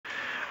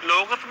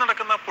ലോകത്ത്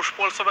നടക്കുന്ന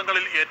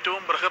പുഷ്പോത്സവങ്ങളിൽ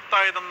ഏറ്റവും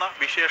ബൃഹത്തായതെന്ന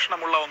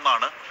വിശേഷണമുള്ള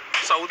ഒന്നാണ്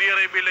സൗദി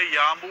അറേബ്യയിലെ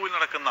യാംബുവിൽ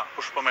നടക്കുന്ന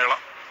പുഷ്പമേള.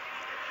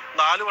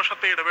 4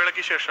 വർഷത്തെ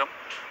ഇടവേളയ്ക്ക് ശേഷം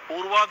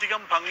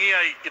പൂർവാധികം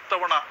ഭംഗിയായി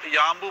ഇത്തവണ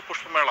യാംബു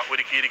പുഷ്പമേള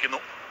ഒരുക്കിയിരിക്കുന്നു.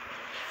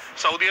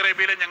 സൗദി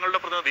അറേബ്യയിലെ ഞങ്ങളുടെ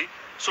പ്രതിനിധി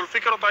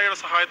സുൽഫിക്കർ ഒത്തായയുടെ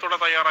സഹായത്തോടെ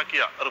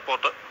തയ്യാറാക്കിയ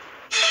റിപ്പോർട്ട്.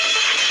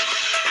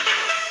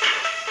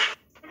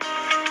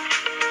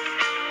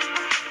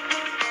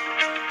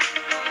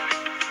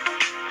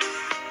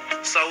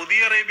 സൗദി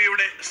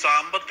അറേബ്യയുടെ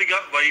സാമ്പത്തിക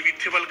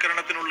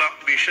വൈവിധ്യവൽക്കരണത്തിനുള്ള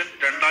വിഷൻ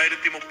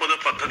 2030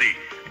 പദ്ധതി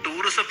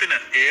ടൂറിസത്തിന്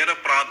ഏറെ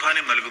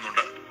പ്രാധാന്യം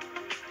നൽകുന്നുണ്ട്.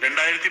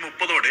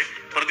 2030ഓടെ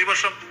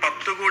പ്രതിവർഷം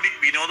 10 കോടി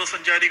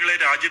വിനോദസഞ്ചാരികളെ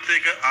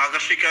രാജ്യത്തേക്ക്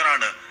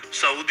ആകർഷിക്കാനാണ്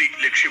സൗദി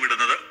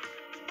ലക്ഷ്യമിടുന്നത്.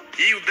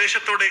 ഈ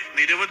ഉദ്ദേശത്തോടെ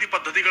നിരവധി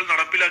പദ്ധതികൾ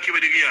നടപ്പിലാക്കി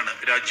വരികയാണ്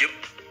രാജ്യം.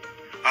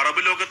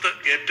 അറബ് ലോകത്ത്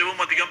ഏറ്റവും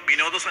അധികം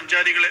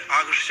വിനോദസഞ്ചാരികളെ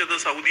ആകർഷിച്ചത്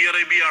സൗദി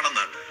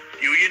അറേബ്യയാണെന്ന്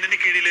UN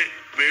കീഴിലെ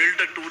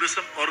വേൾഡ്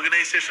ടൂറിസം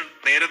ഓർഗനൈസേഷൻ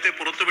നേരത്തെ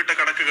പുറത്തുവിട്ട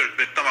കണക്കുകൾ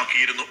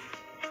വ്യക്തമാക്കിയിരുന്നു.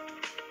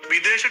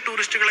 വിദേശ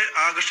ടൂറിസ്റ്റുകളെ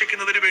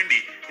ആകർഷിക്കുന്നതിന് വേണ്ടി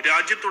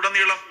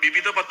രാജ്യത്തുടനീളം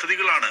വിവിധ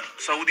പദ്ധതികളാണ്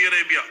സൗദി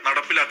അറേബ്യ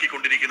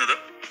നടപ്പിലാക്കിക്കൊണ്ടിരിക്കുന്നത്.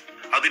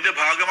 അതിന്റെ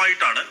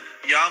ഭാഗമായിട്ടാണ്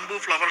യാംബു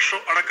ഫ്ലവർ ഷോ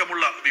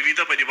അടക്കമുള്ള വിവിധ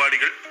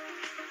പരിപാടികൾ.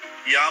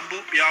 യാംബു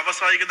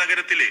വ്യാവസായിക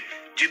നഗരത്തിലെ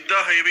ജിദ്ദ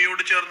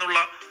ഹൈവേയോട് ചേർന്നുള്ള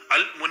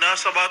അൽ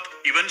മുനാസബാത്ത്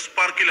ഇവന്റ്സ്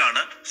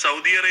പാർക്കിലാണ്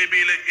സൗദി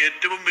അറേബ്യയിലെ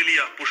ഏറ്റവും വലിയ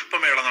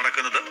പുഷ്പമേള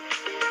നടക്കുന്നത്.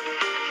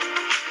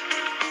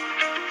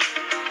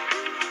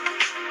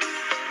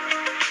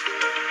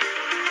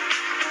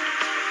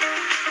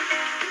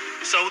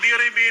 സൗദി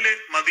അറേബ്യയിലെ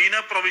മദീന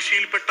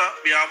പ്രവിശ്യയിൽപ്പെട്ട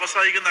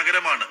വ്യാവസായിക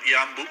നഗരമാണ്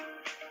യാംബു.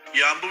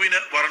 യാംബുവിന്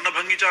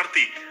വർണ്ണഭംഗി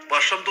ചാർത്തി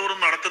വർഷം തോറും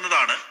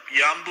നടത്തുന്നതാണ്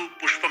യാംബു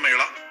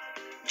പുഷ്പമേള.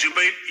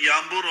 ജുബൈൽ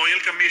യാംബു റോയൽ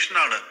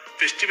കമ്മീഷനാണ്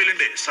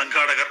ഫെസ്റ്റിവലിന്റെ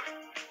സംഘാടകർ.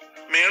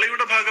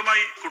 മേളയുടെ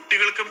ഭാഗമായി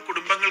കുട്ടികൾക്കും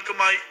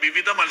കുടുംബങ്ങൾക്കുമായി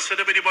വിവിധ മത്സര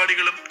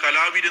പരിപാടികളും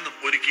കലാവിരുന്നും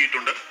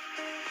ഒരുക്കിയിട്ടുണ്ട്.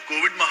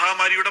 കോവിഡ്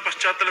മഹാമാരിയുടെ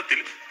പശ്ചാത്തലത്തിൽ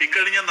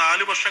ഇക്കഴിഞ്ഞ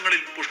 4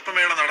 വർഷങ്ങളിൽ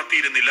പുഷ്പമേള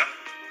നടത്തിയിരുന്നില്ല.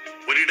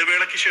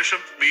 ഒരിടവേളയ്ക്ക് ശേഷം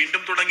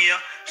വീണ്ടും തുടങ്ങിയ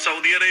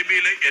സൗദി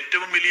അറേബ്യയിലെ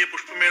ഏറ്റവും വലിയ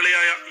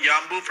പുഷ്പമേളയായ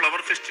യാംബു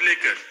ഫ്ലവർ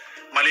ഫെസ്റ്റിലേക്ക്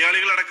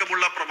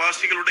മലയാളികളടക്കമുള്ള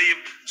പ്രവാസികളുടെയും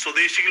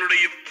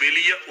സ്വദേശികളുടെയും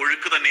വലിയ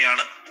ഒഴുക്ക്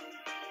തന്നെയാണ്.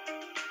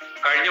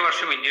 കഴിഞ്ഞ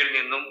വർഷം ഇന്ത്യയിൽ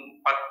നിന്നും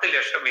 10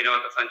 ലക്ഷം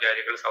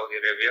വിനോദസഞ്ചാരികൾ സൗദി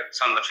അറേബ്യ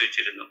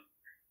സന്ദർശിച്ചിരുന്നു.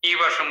 ഈ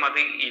വർഷം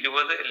അത്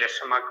 20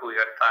 ലക്ഷമാക്കി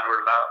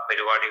ഉയർത്താനുള്ള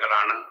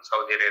പരിപാടികളാണ്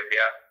സൗദി അറേബ്യ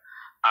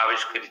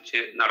ആവിഷ്കരിച്ച്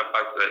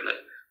നടപ്പാക്കി വരുന്നത്.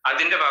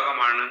 അതിന്റെ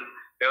ഭാഗമാണ്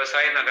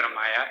വ്യവസായ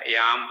നഗരമായ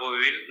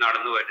യാംബുവിൽ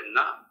നടന്നു വരുന്ന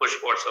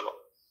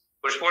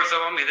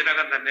പുഷ്പോത്സവം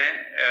ഇതിനകം തന്നെ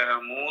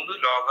 3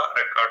 ലോക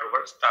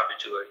റെക്കോർഡുകൾ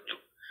സ്ഥാപിച്ചു കഴിഞ്ഞു.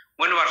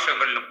 മുൻ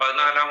വർഷങ്ങളിലും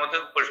 14ാമത്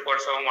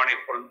പുഷ്പോത്സവമാണ്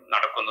ഇപ്പോൾ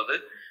നടക്കുന്നത്.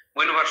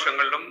 മുൻ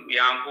വർഷങ്ങളിലും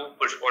യാംബു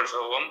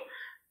പുഷ്പോത്സവം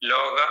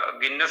ലോക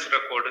ഗിന്നസ്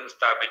റെക്കോർഡ്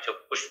സ്ഥാപിച്ചു.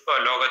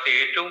 ലോകത്തെ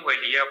ഏറ്റവും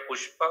വലിയ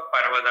പുഷ്പ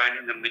പരവതാനി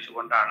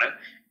നിർമ്മിച്ചുകൊണ്ടാണ്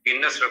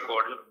ഗിന്നസ്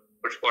റെക്കോർഡിൽ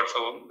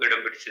പുഷ്പോത്സവം ഇടം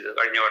പിടിച്ചത്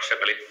കഴിഞ്ഞ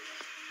വർഷങ്ങളിൽ.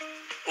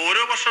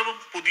 ഓരോ വർഷവും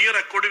പുതിയ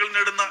റെക്കോർഡുകൾ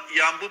നേടുന്ന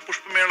യാംബു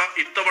പുഷ്പമേള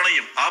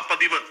ഇത്തവണയും ആ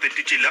പതിവ്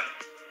തെറ്റിച്ചില്ല.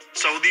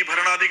 സൗദി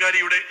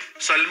ഭരണാധികാരിയുടെ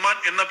സൽമാൻ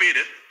എന്ന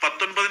പേര്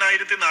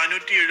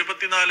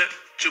 19,474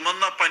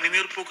 ചുമന്ന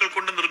പനിനീർ പൂക്കൾ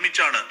കൊണ്ട്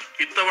നിർമ്മിച്ചാണ്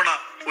ഇത്തവണ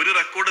ഒരു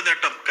റെക്കോർഡ്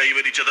നേട്ടം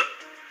കൈവരിച്ചത്.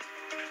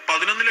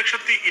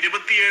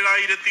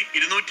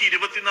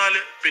 11,27,224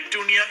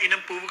 പെറ്റൂണിയ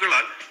ഇനം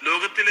പൂവുകളാൽ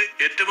ലോകത്തിലെ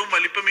ഏറ്റവും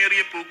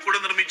വലിപ്പമേറിയ പൂക്കൂട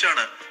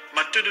നിർമ്മിച്ചാണ്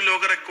മറ്റൊരു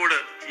ലോക റെക്കോർഡ്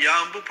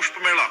യാംബു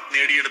പുഷ്പമേള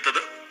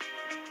നേടിയെടുത്തത്.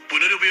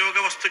 പുനരുപയോഗ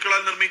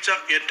വസ്തുക്കളാൽ നിർമ്മിച്ച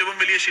ഏറ്റവും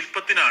വലിയ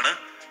ശില്പത്തിനാണ്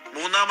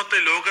 3ാമത്തെ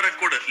ലോക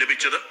റെക്കോർഡ്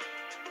ലഭിച്ചത്.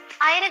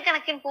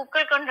 ആയിരക്കണക്കിന്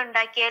പൂക്കൾ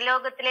കൊണ്ടുണ്ടാക്കിയ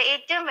ലോകത്തിലെ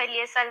ഏറ്റവും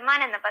വലിയ സൽമാൻ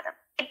എന്ന പദം,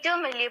 ഏറ്റവും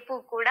വലിയ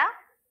പൂക്കൂട,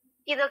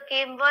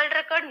 ഇതൊക്കെയും വേൾഡ്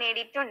റെക്കോർഡ്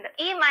നേടിയിട്ടുണ്ട്.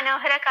 ഈ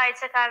മനോഹര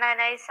കാഴ്ച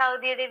കാണാനായി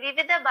സൗദിയുടെ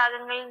വിവിധ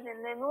ഭാഗങ്ങളിൽ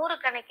നിന്ന് 100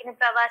 കണക്കിന്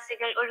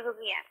പ്രവാസികൾ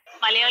ഒഴുകുകയാണ്.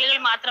 മലയാളികൾ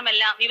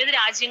മാത്രമല്ല, വിവിധ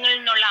രാജ്യങ്ങളിൽ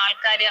നിന്നുള്ള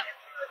ആൾക്കാര്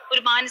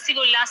ഒരു മാനസിക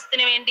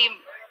ഉല്ലാസത്തിന് വേണ്ടിയും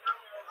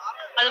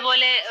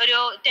അതുപോലെ ഒരു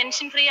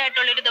ടെൻഷൻ ഫ്രീ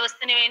ആയിട്ടുള്ള ഒരു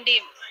ദിവസത്തിന്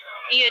വേണ്ടിയും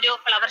ഈ ഒരു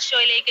ഫ്ലവർ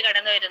ഷോയിലേക്ക്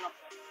കടന്നു വരുന്നു.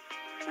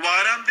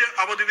 വാരാന്ത്യ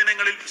അവധി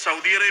ദിനങ്ങളിൽ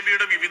സൗദി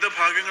അറേബ്യയുടെ വിവിധ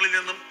ഭാഗങ്ങളിൽ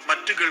നിന്നും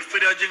മറ്റ് ഗൾഫ്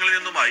രാജ്യങ്ങളിൽ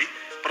നിന്നുമായി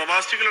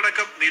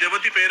പ്രവാസികളടക്കം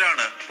നിരവധി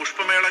പേരാണ്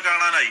പുഷ്പമേള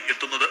കാണാനായി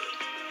എത്തുന്നത്.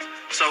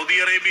 സൗദി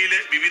അറേബ്യയിലെ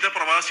വിവിധ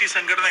പ്രവാസി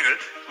സംഘടനകൾ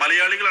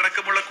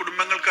മലയാളികളടക്കമുള്ള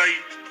കുടുംബങ്ങൾക്കായി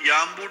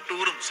യാംബു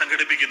ടൂറും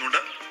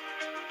സംഘടിപ്പിക്കുന്നുണ്ട്.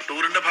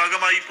 ടൂറിന്റെ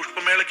ഭാഗമായി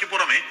പുഷ്പമേളയ്ക്ക്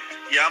പുറമെ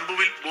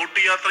യാംബുവിൽ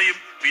ബോട്ട് യാത്രയും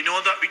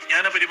വിനോദ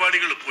വിജ്ഞാന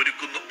പരിപാടികളും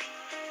ഒരുക്കുന്നു.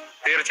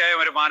 തീർച്ചയായും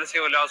ഒരു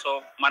മാനസിക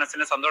ഉല്ലാസവും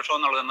മനസ്സിന്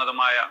സന്തോഷവും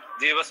നൽകുന്നതുമായ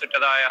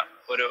ജീവസുറ്റതായ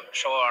ഒരു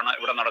ഷോ ആണ്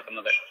ഇവിടെ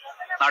നടക്കുന്നത്.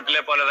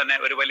 നാട്ടിലെ പോലെ തന്നെ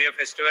ഒരു വലിയ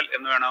ഫെസ്റ്റിവൽ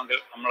എന്ന് വേണമെങ്കിൽ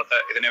നമ്മൾക്ക്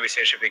ഇതിനെ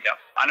വിശേഷിപ്പിക്കാം.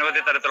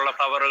 അനവധി തരത്തിലുള്ള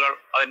ഫ്ലവറുകൾ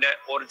അതിന്റെ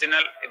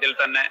ഒറിജിനൽ ഇതിൽ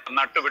തന്നെ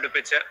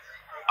നട്ടുപിടിപ്പിച്ച്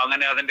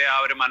അങ്ങനെ അതിന്റെ ആ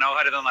ഒരു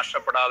മനോഹാരിത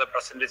നഷ്ടപ്പെടാതെ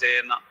പ്രസന്റ്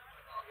ചെയ്യുന്ന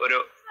ഒരു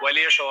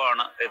വലിയ ഷോ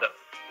ആണ് ഇത്.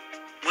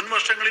 മുൻ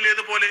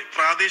വർഷങ്ങളിലേതുപോലെ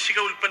പ്രാദേശിക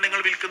ഉൽപ്പന്നങ്ങൾ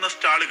വിൽക്കുന്ന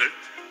സ്റ്റാളുകൾ,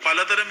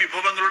 പലതരം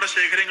വിഭവങ്ങളുടെ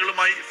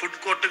ശേഖരങ്ങളുമായി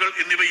ഫുഡ് കോർട്ടുകൾ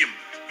എന്നിവയും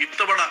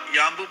ഇത്തവണ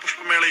യാംബു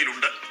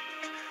പുഷ്പമേളയിലുണ്ട്.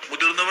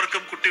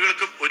 മുതിർന്നവർക്കും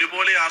കുട്ടികൾക്കും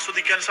ഒരുപോലെ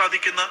ആസ്വദിക്കാൻ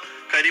സാധിക്കുന്ന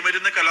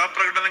കരിമരുന്ന്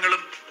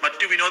കലാപ്രകടനങ്ങളും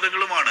മറ്റു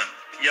വിനോദങ്ങളുമാണ്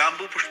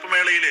യാംബു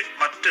പുഷ്പമേളയിലെ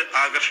മറ്റ്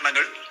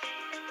ആകർഷണങ്ങൾ.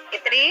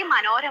 ഇത്രയും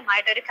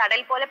മനോഹരമായിട്ട് ഒരു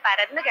കടൽ പോലെ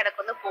പരന്നു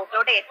കിടക്കുന്ന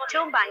പൂക്കളുടെ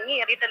ഏറ്റവും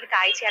ഭംഗിയേറിയിട്ടുള്ള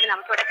കാഴ്ചയാണ്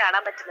നമുക്കിവിടെ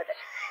കാണാൻ പറ്റുന്നത്.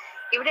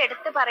 ഇവിടെ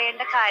എടുത്തു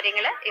പറയേണ്ട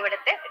കാര്യങ്ങൾ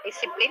ഇവിടുത്തെ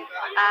ഡിസിപ്ലിൻ,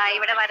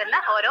 ഇവിടെ വരുന്ന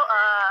ഓരോ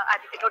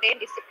അതിഥികളുടെയും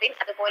ഡിസിപ്ലിൻ,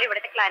 അതുപോലെ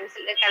ഇവിടുത്തെ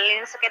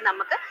ക്ലീൻലിനെസ് ഒക്കെ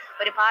നമുക്ക്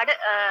ഒരുപാട്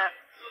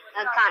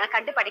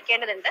കണ്ടു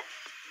പഠിക്കേണ്ടതുണ്ട്.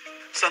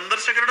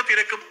 സന്ദർശകരുടെ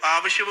തിരക്കും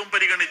ആവശ്യവും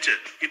പരിഗണിച്ച്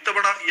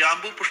ഇത്തവണ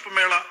യാംബു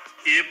പുഷ്പമേള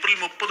ഏപ്രിൽ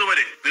 30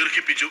 വരെ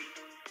ദീർഘിപ്പിച്ചു.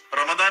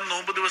 റമദാൻ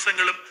നോമ്പ്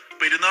ദിവസങ്ങളും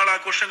പെരുന്നാൾ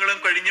ആഘോഷങ്ങളും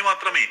കഴിഞ്ഞു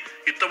മാത്രമേ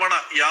ഇത്തവണ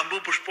യാംബു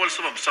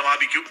പുഷ്പോത്സവം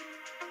സമാപിക്കൂ.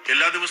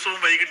 എല്ലാ ദിവസവും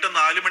വൈകിട്ട്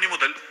 4 മണി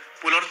മുതൽ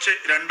പുലർച്ചെ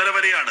 2:30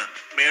 വരെയാണ്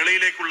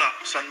മേളയിലേക്കുള്ള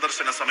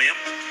സന്ദർശന സമയം.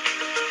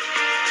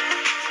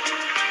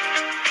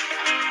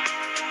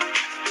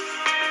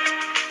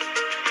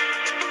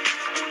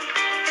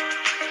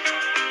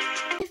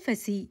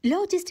 FSC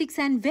Logistics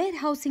and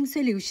Warehousing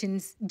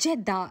Solutions,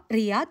 Jeddah,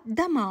 Riyadh,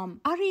 Dammam,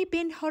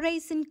 Arabian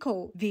Horizon Co.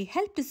 We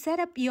help to set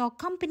up your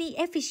company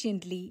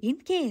efficiently in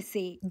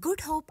KSA.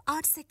 Good Hope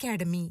Arts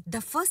Academy,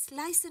 the first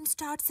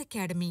licensed arts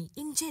academy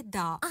in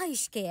Jeddah.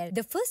 Aish Care,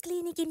 the first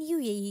clinic in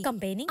UAE,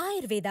 combining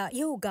Ayurveda,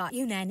 Yoga,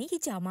 Unani,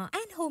 Hijama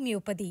and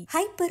Homeopathy.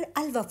 Hyper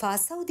Al Wafa,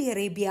 Saudi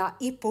Arabia,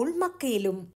 ഇപ്പോൾ മക്കയിലും.